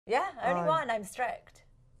Yeah, only one. I'm strict.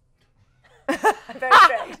 I'm very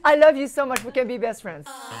strict. I love you so much. We can be best friends.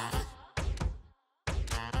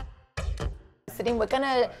 Céline, we're going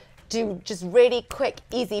to do just really quick,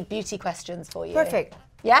 easy beauty questions for you. Perfect.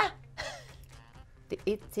 Yeah? The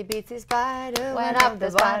itsy bitsy spider Went up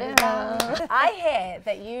the spider. I hear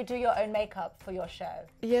that you do your own makeup for your show.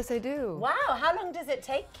 Yes, I do. Wow, how long does it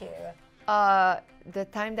take you? The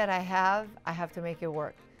time that I have to make it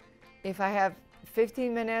work. If I have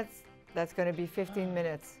 15 minutes, that's going to be 15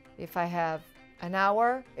 minutes. If I have an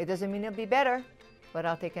hour, it doesn't mean it'll be better, but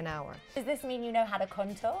I'll take an hour. Does this mean you know how to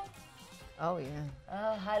contour? Oh, yeah.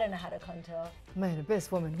 Oh, I don't know how to contour. May the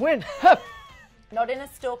best woman win. Not in a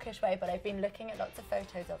stalkish way, but I've been looking at lots of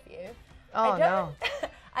photos of you. Oh, no.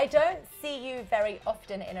 I don't see you very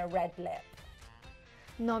often in a red lip.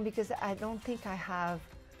 No, because I don't think I have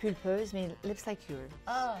pulpeuse, lips like yours.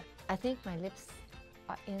 Oh. I think my lips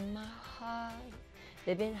are in my heart.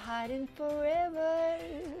 They've been hiding forever.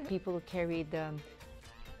 People who carry the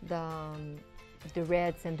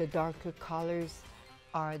reds and the darker colors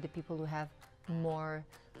are the people who have more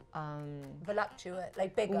voluptuous,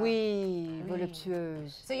 like bigger. Oui,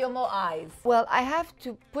 voluptueuse. So you're more eyes. Well, I have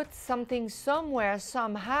to put something somewhere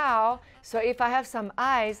somehow. So if I have some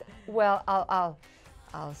eyes, well,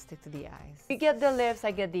 I'll stick to the eyes. You get the lips, I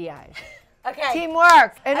get the eyes. Okay.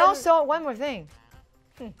 Teamwork. And also one more thing.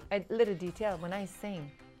 A little detail when I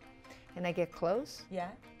sing, and I get close. Yeah.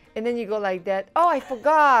 And then you go like that. Oh, I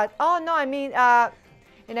forgot. Oh no, I mean,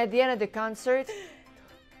 and at the end of the concert,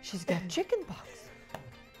 she's got chicken pox.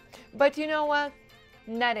 But you know what?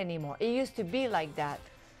 Not anymore. It used to be like that.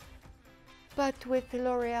 But with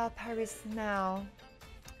L'Oréal Paris now,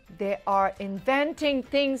 they are inventing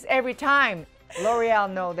things every time. L'Oréal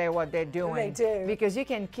know what they're doing. They do. Because you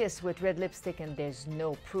can kiss with red lipstick and there's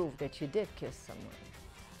no proof that you did kiss someone.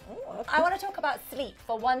 Oh, okay. I want to talk about sleep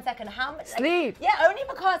for 1 second. How much? Sleep? Like, yeah, only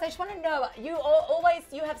because I just want to know. You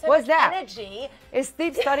have so What's much that? energy. Is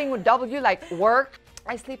sleep starting with W, like work?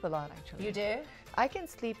 I sleep a lot, actually. You do? I can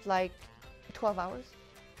sleep like 12 hours.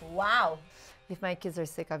 Wow. If my kids are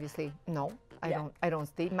sick, obviously, no, Yeah. I don't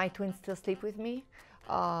sleep. My twins still sleep with me.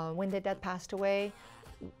 When their dad passed away,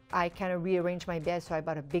 I kind of rearranged my bed, so I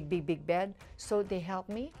bought a big bed. So they help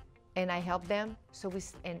me, and I help them. So we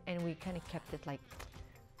kind of kept it like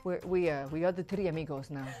we are the three amigos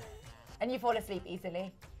now. And you fall asleep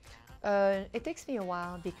easily? It takes me a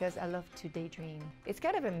while because I love to daydream. It's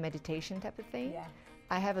kind of a meditation type of thing. Yeah.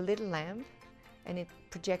 I have a little lamp, and it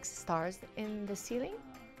projects stars in the ceiling.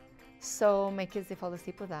 So my kids, they fall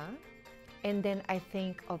asleep with that. And then I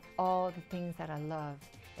think of all the things that I love,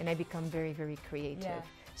 and I become very, very creative. Yeah.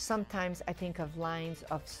 Sometimes I think of lines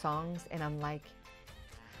of songs, and I'm like,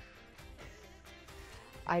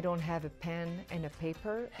 I don't have a pen and a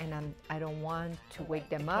paper, and I don't want to wake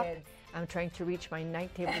them up. Kids. I'm trying to reach my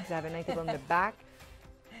night table because I have a night table in the back.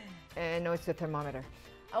 And no, it's the thermometer.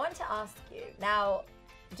 I want to ask you, now,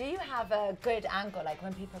 do you have a good angle, like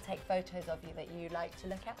when people take photos of you, that you like to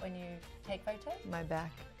look at when you take photos? My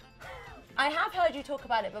back. I have heard you talk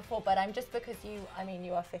about it before, but I'm just because you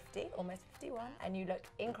are 50, almost 51, and you look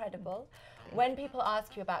incredible. When people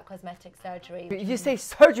ask you about cosmetic surgery... You say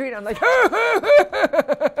surgery, and I'm like...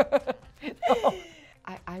 No.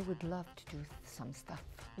 I would love to do some stuff.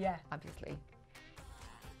 Yeah. Obviously.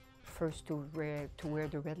 First to wear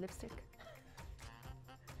the red lipstick.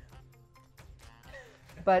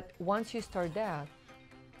 But once you start that,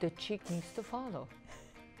 the cheek needs to follow.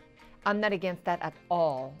 I'm not against that at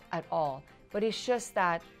all. But it's just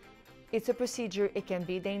that it's a procedure, it can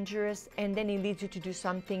be dangerous, and then it leads you to do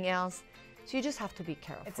something else. So you just have to be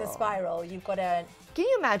careful. It's a spiral. You've got to... Can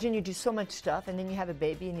you imagine you do so much stuff and then you have a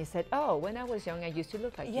baby and you said, oh, when I was young, I used to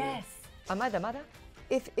look like you. Yes. Am I the mother?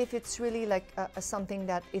 If it's really like something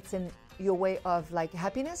that it's in your way of like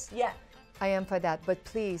happiness, Yeah. I am for that. But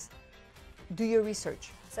please, do your research.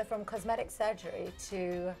 So from cosmetic surgery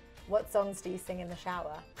to what songs do you sing in the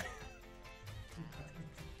shower?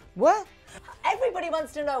 What? Everybody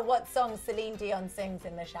wants to know what song Céline Dion sings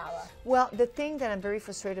in the shower. Well, the thing that I'm very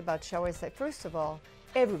frustrated about shower is that, first of all,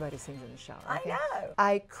 everybody sings in the shower. Okay? I know.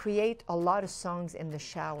 I create a lot of songs in the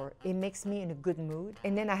shower. It makes me in a good mood.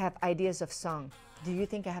 And then I have ideas of song. Do you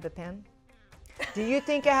think I have a pen? Do you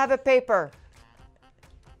think I have a paper?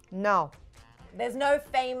 No. There's no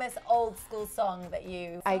famous old school song that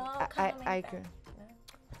you... I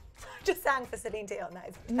just sang for Céline Dion. That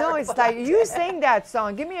is No, it's terrible. like, you sing that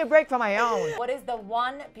song. Give me a break from my own. What is the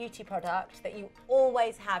one beauty product that you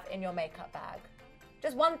always have in your makeup bag?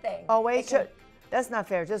 Just one thing. Oh, wait, that's not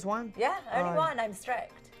fair. Just one? Yeah, only one. I'm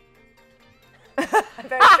strict. I'm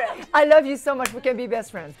very strict. I love you so much. We can be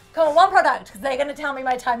best friends. Come on, one product, because they're going to tell me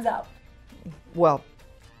my time's up. Well,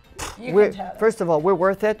 You can tell them. first of all, we're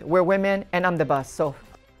worth it. We're women, and I'm the boss. So,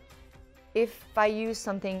 if I use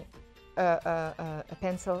something, a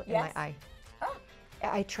pencil in my eye,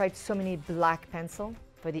 I tried so many black pencil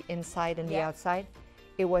for the inside and the outside.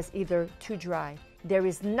 It was either too dry. There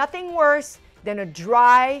is nothing worse than a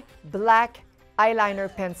dry black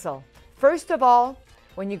eyeliner pencil. First of all,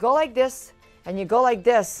 when you go like this and you go like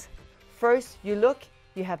this, first you look,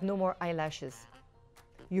 you have no more eyelashes.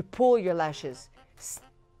 You pull your lashes.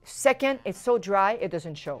 Second, it's so dry, it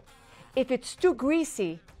doesn't show. If it's too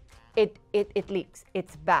greasy, it leaks.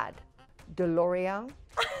 It's bad. The L'Oreal.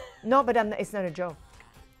 No, but it's not a joke.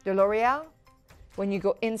 The L'Oreal, when you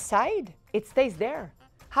go inside, it stays there.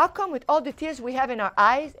 How come with all the tears we have in our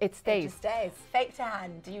eyes, it stays? It just stays. Fake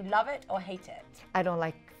tan. Do you love it or hate it? I don't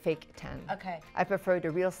like fake tan. Okay. I prefer the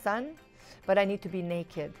real sun, but I need to be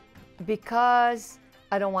naked because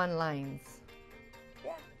I don't want lines.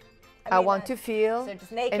 Yeah. I want to feel. So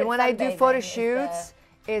just naked and when I do sunbathing photo is shoots,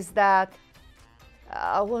 is that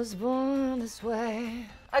I was born this way.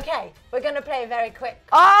 Okay, we're going to play very quick.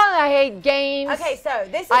 Oh, I hate games. Okay, so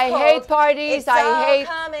this is I called hate parties. It's All I hate.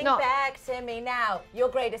 Coming No. Back to Me Now. Your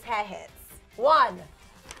greatest hair hits. 1.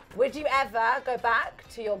 Would you ever go back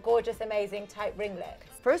to your gorgeous, amazing tight ringlets?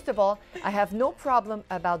 First of all, I have no problem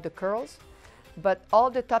about the curls, but all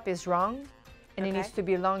the top is wrong, and it needs to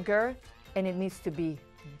be longer, and it needs to be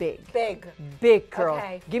big. Big. Big curl.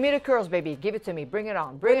 Okay. Give me the curls, baby. Give it to me. Bring it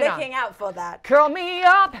on. Bring We're it on. looking out for that. Curl me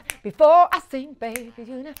up before I sing, baby.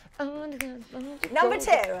 You know. Number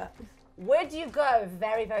 2. Would you go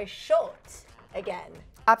very, very short again?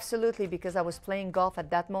 Absolutely, because I was playing golf at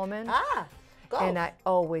that moment, Golf. and I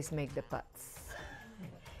always make the putts.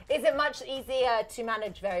 Is it much easier to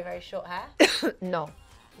manage very, very short hair? No.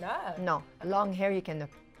 No. No. Long hair, you can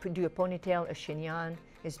do a ponytail, a chignon.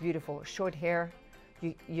 It's beautiful. Short hair,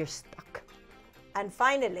 you're stuck. And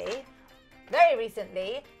finally, very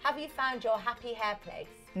recently, have you found your happy hair place?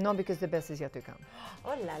 No, because the best is yet to come.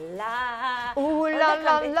 Oh la la. Ooh la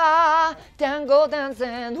la la, tango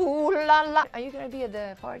dancing, ooh la la. Are you going to be at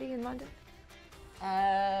the party in London?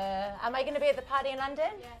 Am I going to be at the party in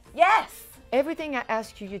London? Yes. Everything I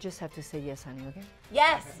ask you, you just have to say yes, honey, okay?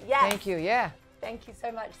 Yes. Yes. Thank you, yeah. Thank you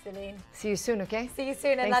so much, Céline. See you soon, okay? See you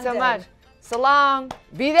soon in Thanks London. so much. So long.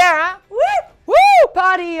 Be there, huh? Woo! Woo!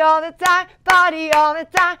 Party all the time, party all the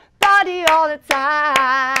time, party all the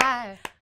time.